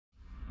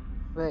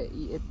but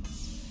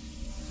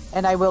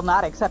and I will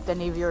not accept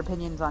any of your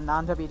opinions on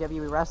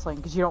non-WWE wrestling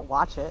because you don't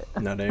watch it.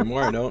 Not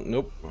anymore. I don't.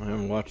 Nope. I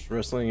haven't watched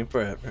wrestling in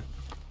forever.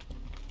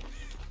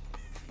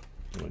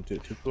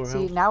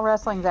 See, now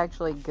wrestling's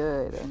actually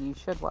good, and you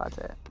should watch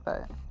it.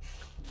 But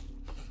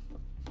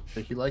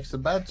he likes the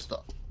bad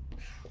stuff.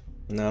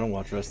 No, I don't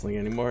watch wrestling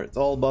anymore. It's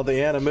all about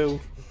the anime.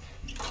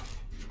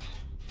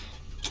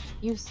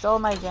 You stole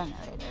my generator.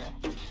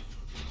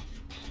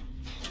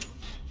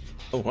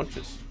 Oh,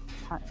 Huntress.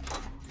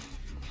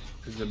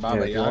 Is it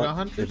Baba Yaga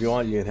Huntress? If you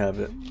want, you can have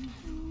it. Do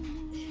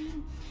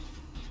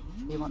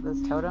you want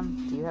this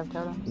totem? Do you have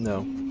totems?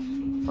 No.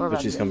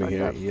 But she's coming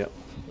here. Yep.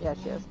 Yeah,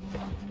 she is.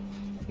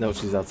 No,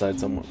 she's outside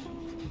somewhere.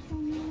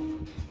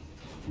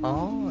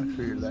 Oh, I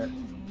figured that.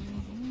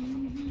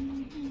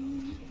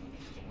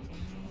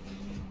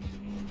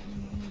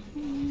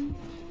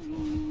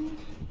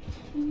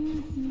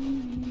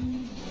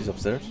 She's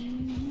upstairs.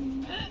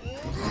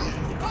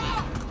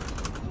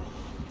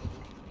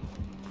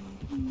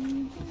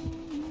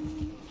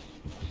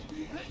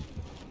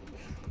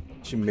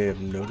 She may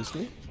have noticed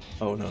me.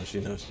 Oh no, she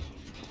knows.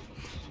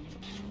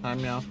 Hi,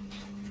 meow.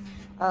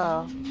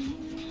 Oh.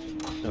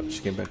 No, she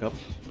came back up.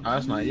 Oh,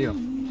 that's not you.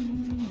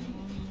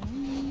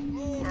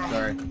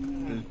 Sorry.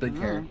 There's big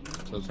hair,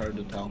 so it's hard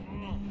to tell.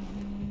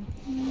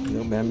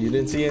 No, ma'am, you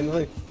didn't see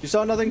anything. You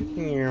saw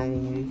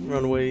nothing?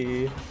 Run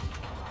away.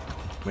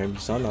 Ma'am, you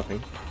saw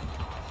nothing.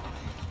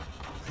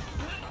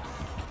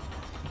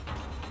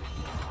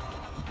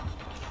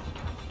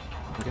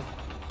 Okay.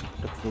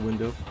 Up to the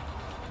window.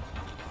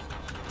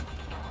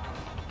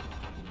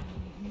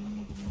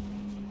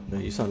 No,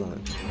 you saw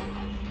nothing.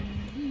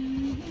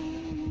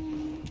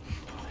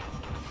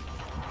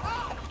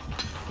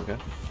 Okay.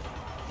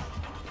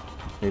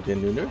 Maybe a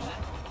new nurse?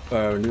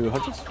 Or a new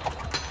Huntress?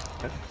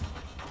 Okay.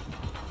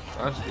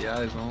 That's the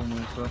eyes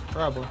only, so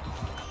probably.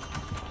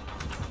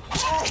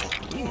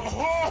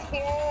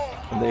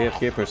 And the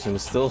AFK person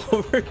is still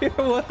over here.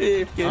 What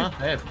AFK? Huh?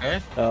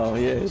 AFK? Oh,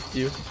 yeah, it's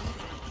you.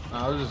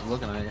 I was just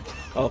looking at you.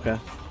 Okay.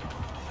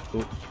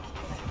 Cool.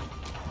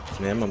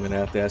 Ma'am, I'm gonna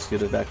have to ask you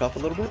to back off a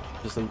little bit.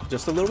 Just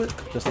a little bit.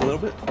 Just a little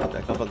bit.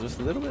 Back off just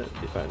a little bit.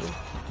 Be fine.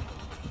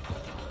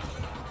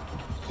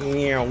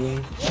 Meow.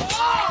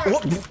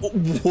 What?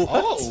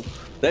 Oh!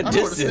 That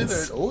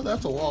distance. Oh,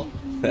 that's a wall.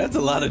 That's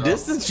a lot of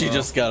distance she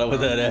just got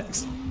with that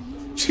axe.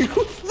 She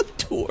opened the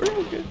door.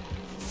 Okay.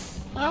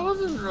 That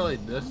wasn't really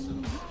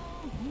distance.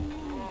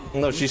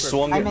 No, she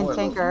swung I'm it. in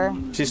Tinker.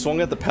 She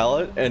swung at the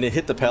pallet and it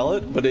hit the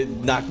pallet, but it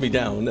knocked me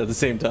down at the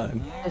same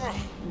time.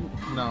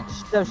 No.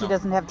 So she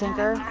doesn't have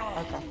Tinker?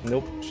 Okay.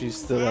 Nope, she's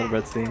still got a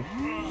red stain.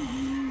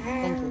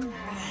 Thank you.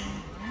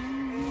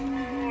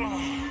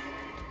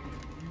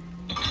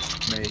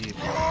 Maybe.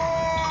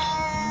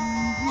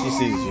 She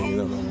sees you, you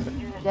don't know,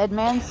 right? Dead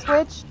man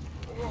switch?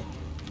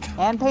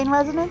 And pain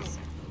resonance?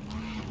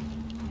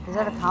 Is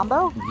that a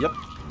combo? Yep.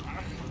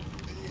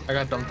 I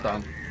got dunked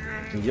on.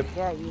 Yep.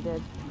 Yeah, you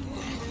did.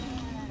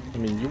 I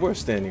mean, you were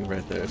standing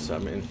right there, so I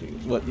mean,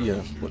 what, you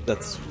know,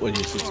 that's what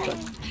you should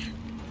expect.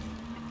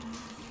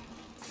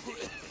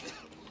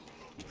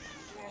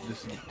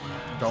 Just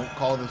don't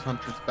call this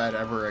Huntress bad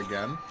ever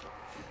again.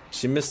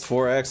 She missed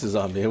 4 axes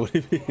on me. What do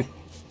you mean?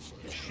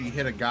 She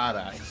hit a god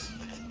axe.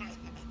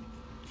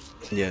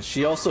 Yeah,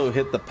 she also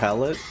hit the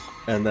pallet,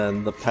 and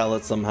then the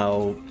pallet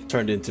somehow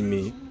turned into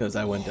me because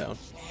I went down.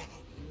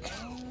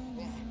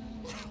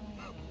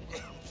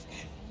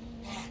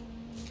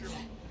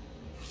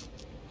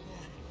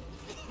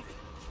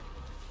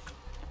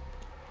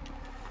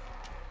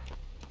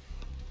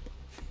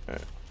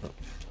 Alright. Oh.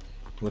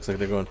 Looks like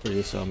they're going for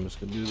you, so I'm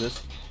just gonna do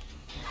this.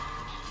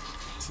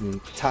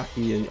 Some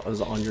Taki is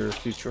on your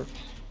future.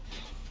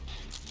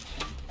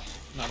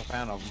 Not a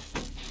fan of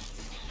them.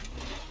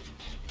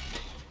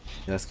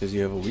 That's because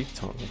you have a weak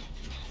tongue.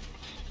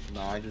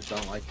 No, I just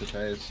don't like the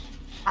taste.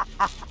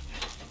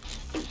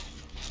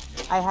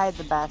 I hide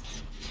the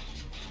best.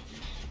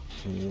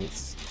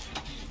 It's...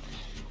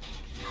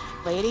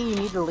 Lady, you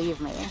need to leave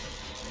me.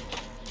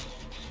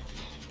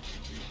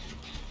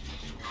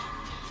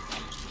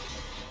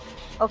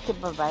 Okay,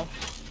 bye-bye.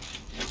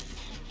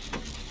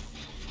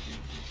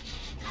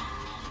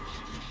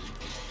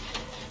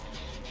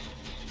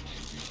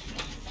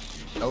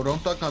 Oh,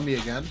 don't duck on me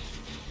again.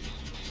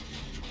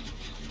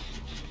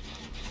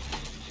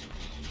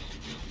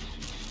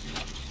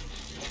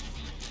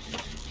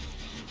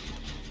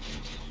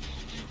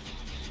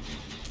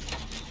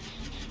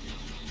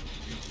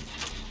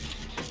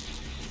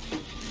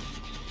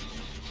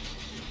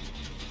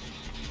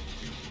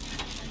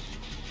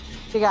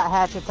 She got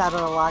hatchets out of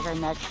the locker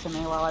next to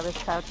me while I was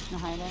crouched and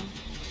hiding.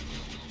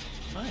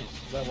 Nice.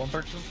 Is that one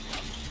person?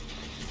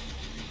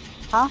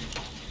 Huh?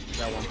 Is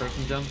that one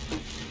person, Jen?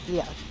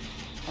 Yeah.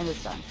 And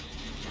it's done.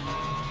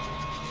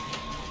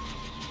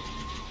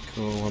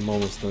 Cool, I'm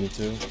almost done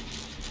too.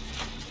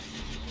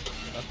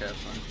 Okay, that's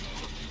fine.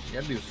 You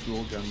gotta do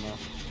school, Jen, though.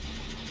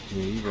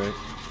 Yeah, you're right.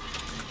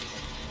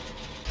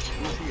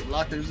 Get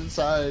lockers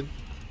inside.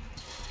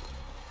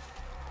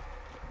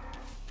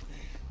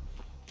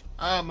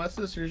 Ah, my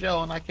sister's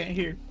yelling. I can't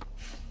hear.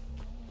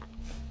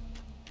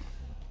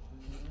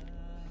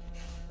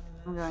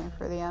 I'm going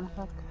for the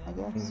unhook, I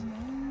guess.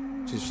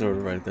 She's sort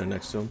of right there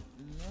next to him.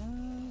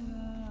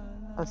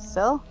 Oh,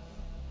 still?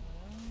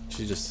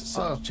 She's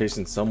just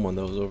chasing someone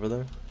that was over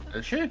there.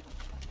 Is she?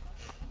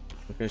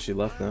 Okay, she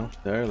left now.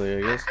 Entirely,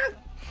 I guess.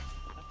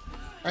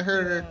 I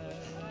heard her.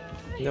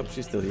 Yep,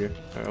 she's still here.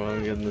 Alright, well,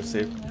 I'm getting the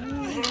safe.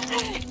 Okay.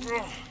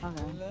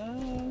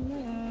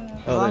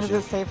 As Oh, long there as she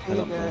it's is. safe for you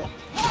to do know. it.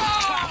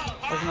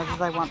 As much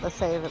as I want the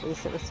save, at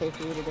least it was safe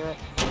for you to do it.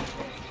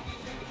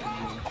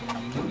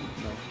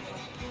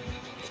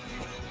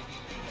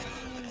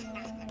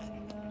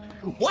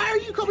 Why are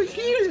you coming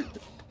here?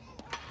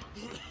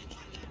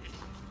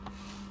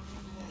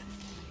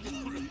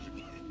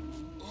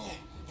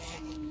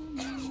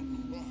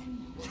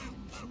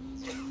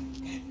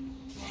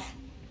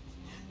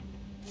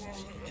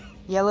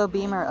 Yellow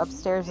beamer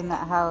upstairs in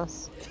that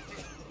house.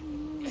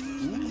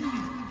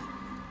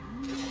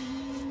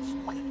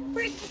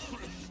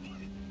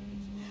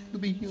 To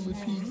be human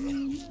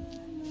peace.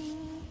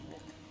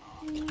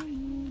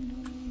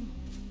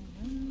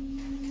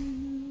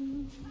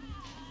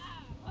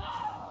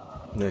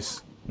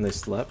 Nice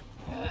slap.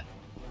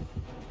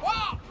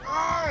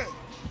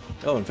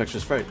 Oh,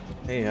 infectious fright.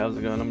 Hey, how's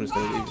it going? I'm just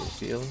gonna leave you.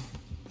 See you.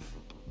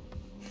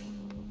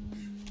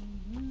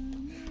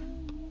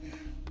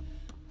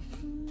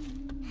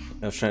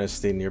 I was trying to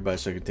stay nearby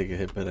so I could take a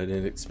hit, but I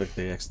didn't expect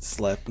the X to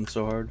slap him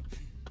so hard.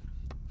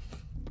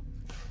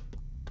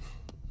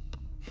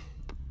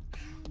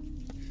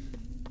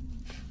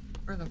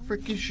 Where the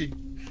frick is she?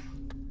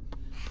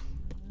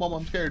 Mom,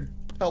 I'm scared.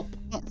 Help.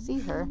 Can't see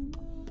her.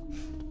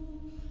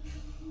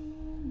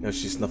 No,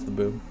 she snuffed the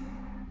boom.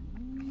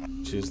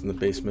 She was in the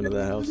basement of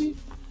that house.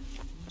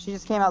 She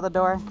just came out the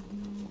door.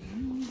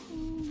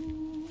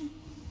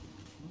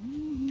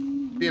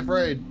 Be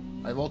afraid.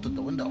 I vaulted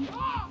the window.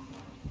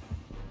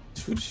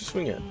 Who did she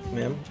swing at?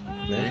 Ma'am?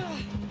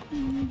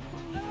 Ma'am?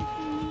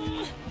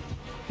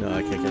 No,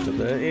 I can't catch up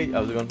there. Hey,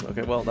 how's it going?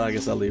 Okay, well, I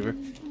guess I'll leave her.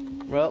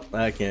 Well,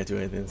 I can't do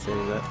anything to say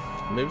to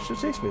that. Maybe she'll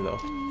chase me, though.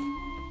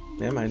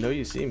 Ma'am, I know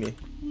you see me.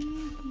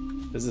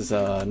 There's this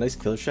nice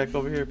killer shack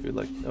over here if you'd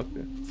like.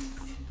 Okay.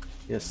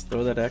 Yes,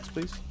 throw that axe,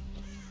 please.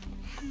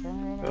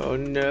 Generator. Oh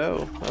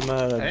no, I'm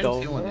an I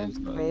didn't see one adult. There's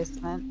the inside.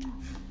 basement.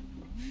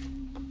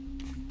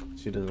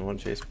 She doesn't want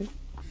to chase me?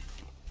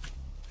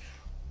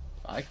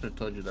 I could have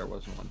told you there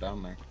wasn't one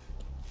down there.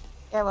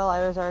 Yeah, well,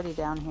 I was already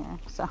down here,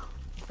 so.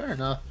 Fair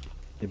enough.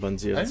 Hey,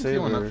 Bunzy, I I'd didn't say see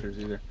one we're... upstairs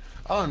either.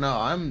 Oh no,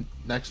 I'm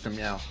next to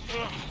Meow.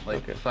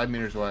 Like Okay. 5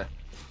 meters away.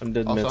 I'm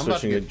dead Also, man I'm about to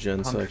switching a get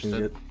gen so I can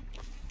Huntress.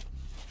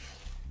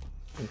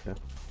 get... Okay.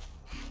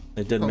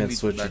 I did man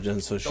switch a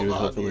gen so she would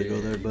hopefully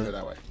go there, but...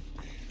 that way.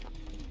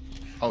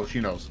 Oh, she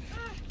knows.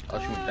 Oh,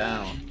 she went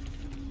down.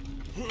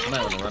 I'm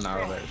not gonna run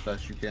out of there as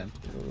fast as you can.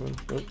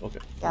 Oh, okay.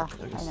 Yeah,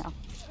 I I guess. know.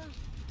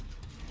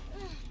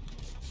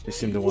 They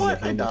seem to want What?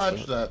 to I hand us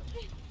dodged that.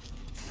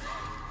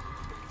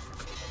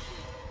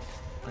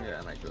 Okay,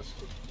 I make this.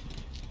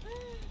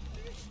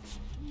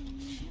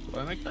 Did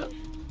I make that?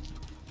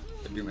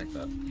 Did you make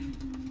that?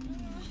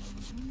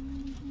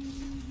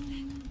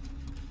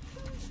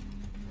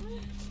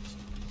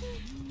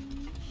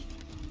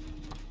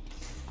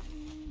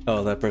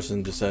 Oh, that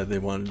person decided they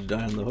wanted to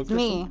die on the hook or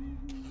Me. something?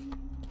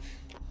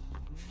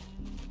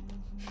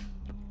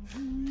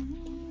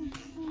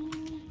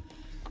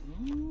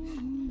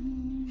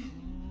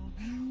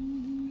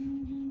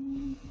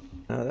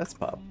 That's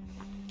pop.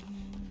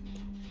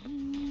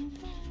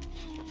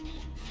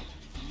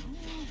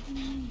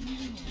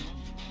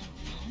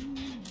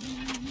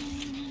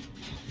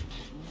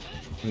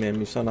 Ma'am,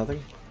 you saw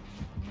nothing?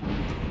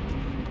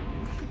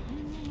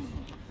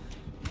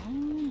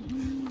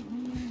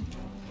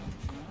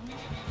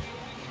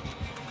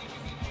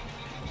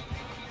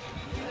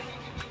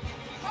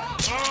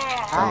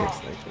 Ah. Yes,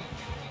 thank you.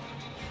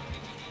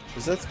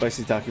 Is that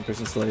spicy Taki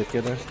person still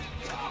AFK there?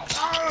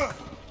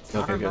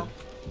 Okay, good.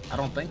 I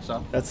don't think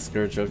so. That's a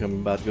skirt joke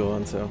I'm about to go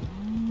on, so.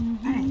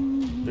 3,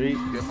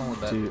 Get on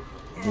with that. 2,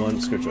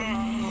 1, skirt joke.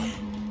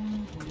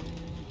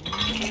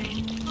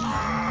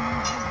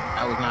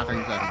 I was not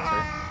 30 seconds,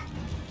 sir.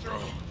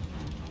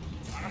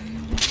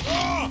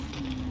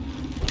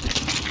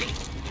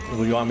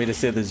 Well, you want me to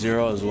say the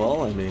 0 as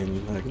well? I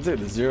mean, I can say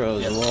the 0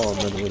 as well,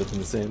 and then it would have been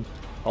the same.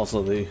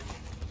 Also, the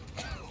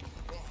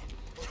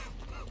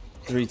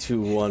 3,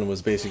 2, 1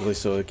 was basically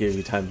so it gave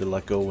you time to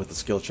let go with the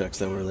skill checks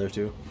that were there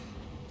too.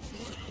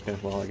 Okay,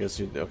 well, I guess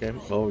you... Okay,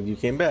 well, you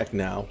came back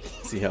now.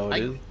 See how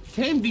it is? I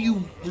came to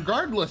you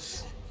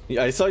regardless.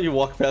 Yeah, I saw you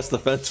walk past the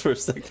fence for a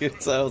second,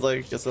 so I was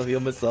like, guess I'll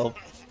heal myself.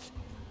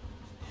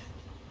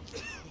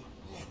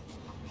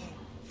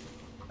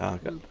 Ah,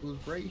 okay. It was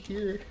right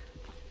here.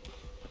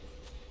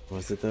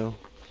 Was it though?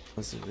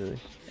 Was it really?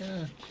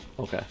 Yeah.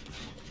 Okay.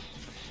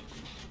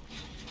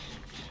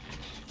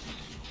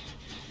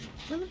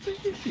 Where the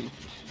frick is she?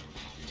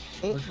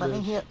 Hey, What's let me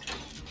this? heal.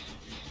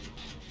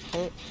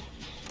 Hey,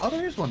 Oh,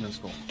 there is one in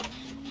school.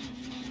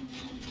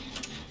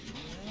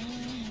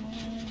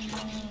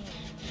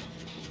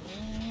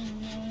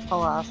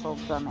 colossal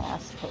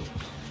dumbass cake.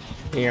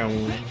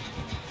 Dumbass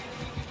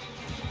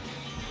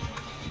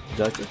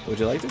you like to? Would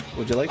you like to?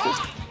 Would you like this?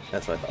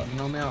 That's what I thought.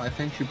 No, Mel, I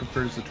think she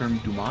prefers the term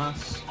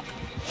Dumas.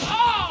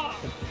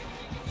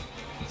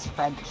 It's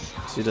French.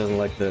 She doesn't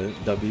like the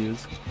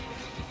W's.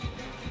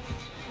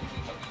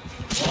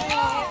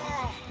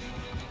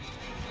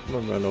 I'm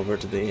gonna run over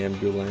to the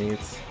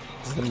ambulance.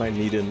 I might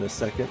need it in a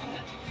second.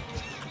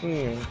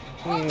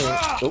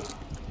 Oh.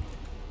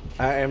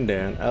 I am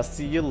down. I'll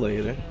see you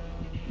later.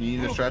 You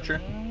need a stretcher?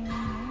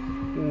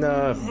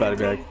 No, body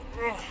bag.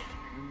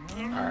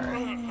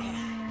 Alright.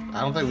 I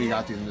don't think we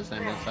got these in the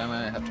same time. I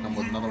might have to come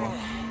with another one.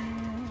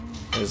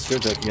 There's a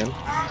skirt check again.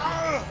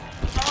 I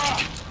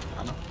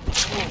know.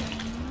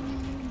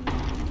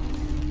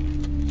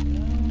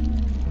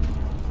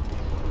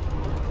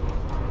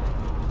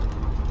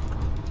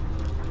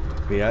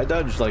 Yeah, I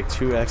dodged like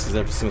 2 axes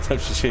every single time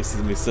she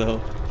chases me, so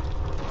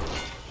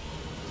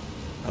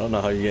I don't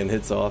know how you're getting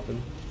hit so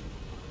often.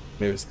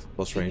 Maybe it's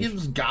close She range.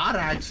 gives God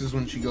axes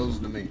when she goes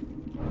to me.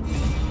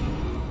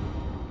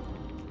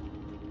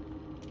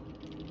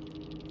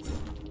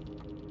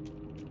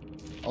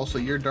 Also,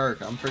 you're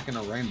dark. I'm freaking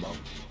a rainbow.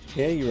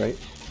 Yeah, you're right.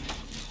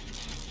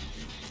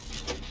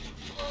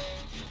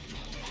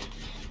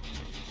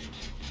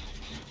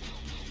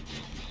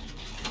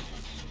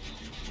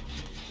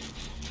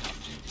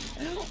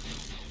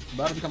 It's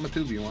about to become a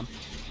 2v1.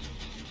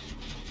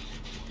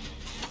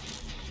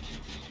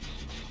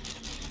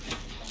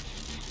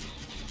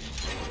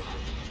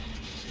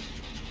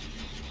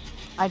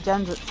 My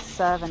gen's at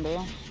 70.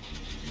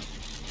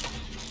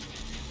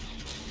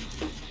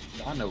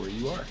 I know where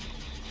you are.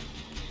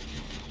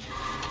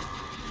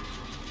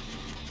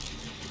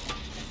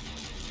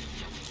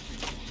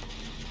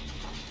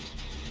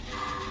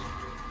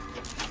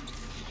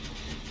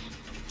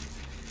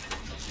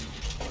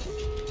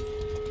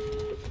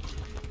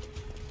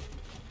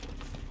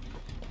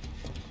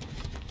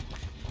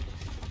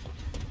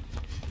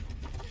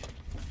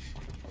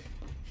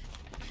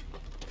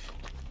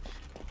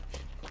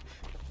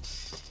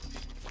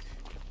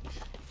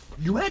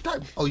 You had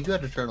time. Oh, you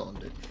had a turtle on,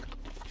 didn't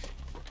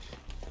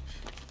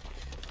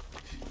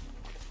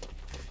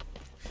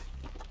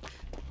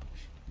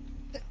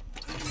you?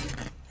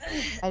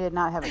 I did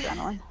not have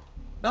adrenaline.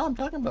 No, I'm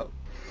talking about.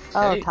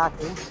 Oh, Hey.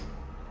 Taki.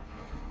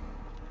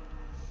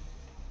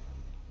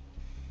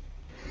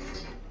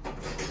 I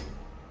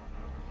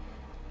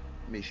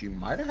mean, she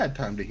might have had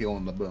time to heal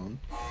on the bone.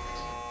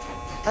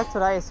 That's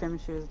what I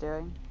assumed she was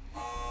doing.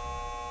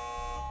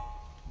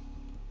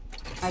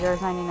 My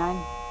door's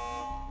 99.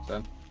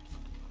 Then.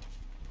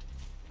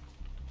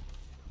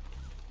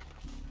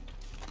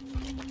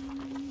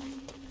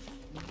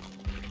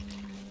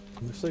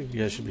 Looks like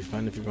you guys should be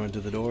fine if you're going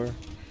to the door. I'm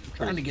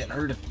trying to get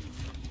her to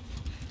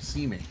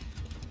see me.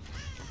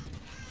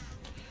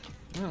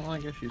 Well, I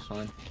guess she's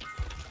fine.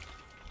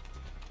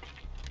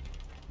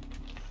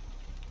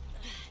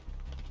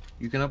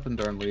 You can open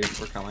the door and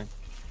leave. We're coming.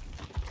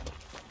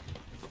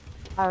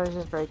 I was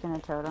just breaking a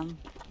totem.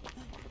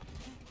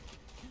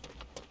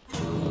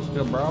 Let's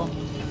go, bro.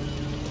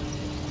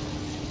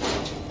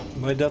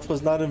 My death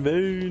was not in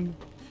vain.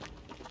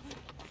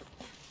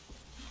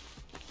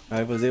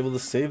 I was able to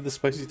save the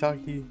spicy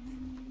Taki.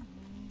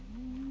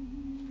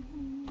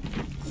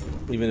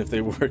 Even if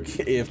they were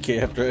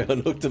AFK after I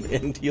unhooked him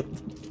and healed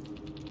him.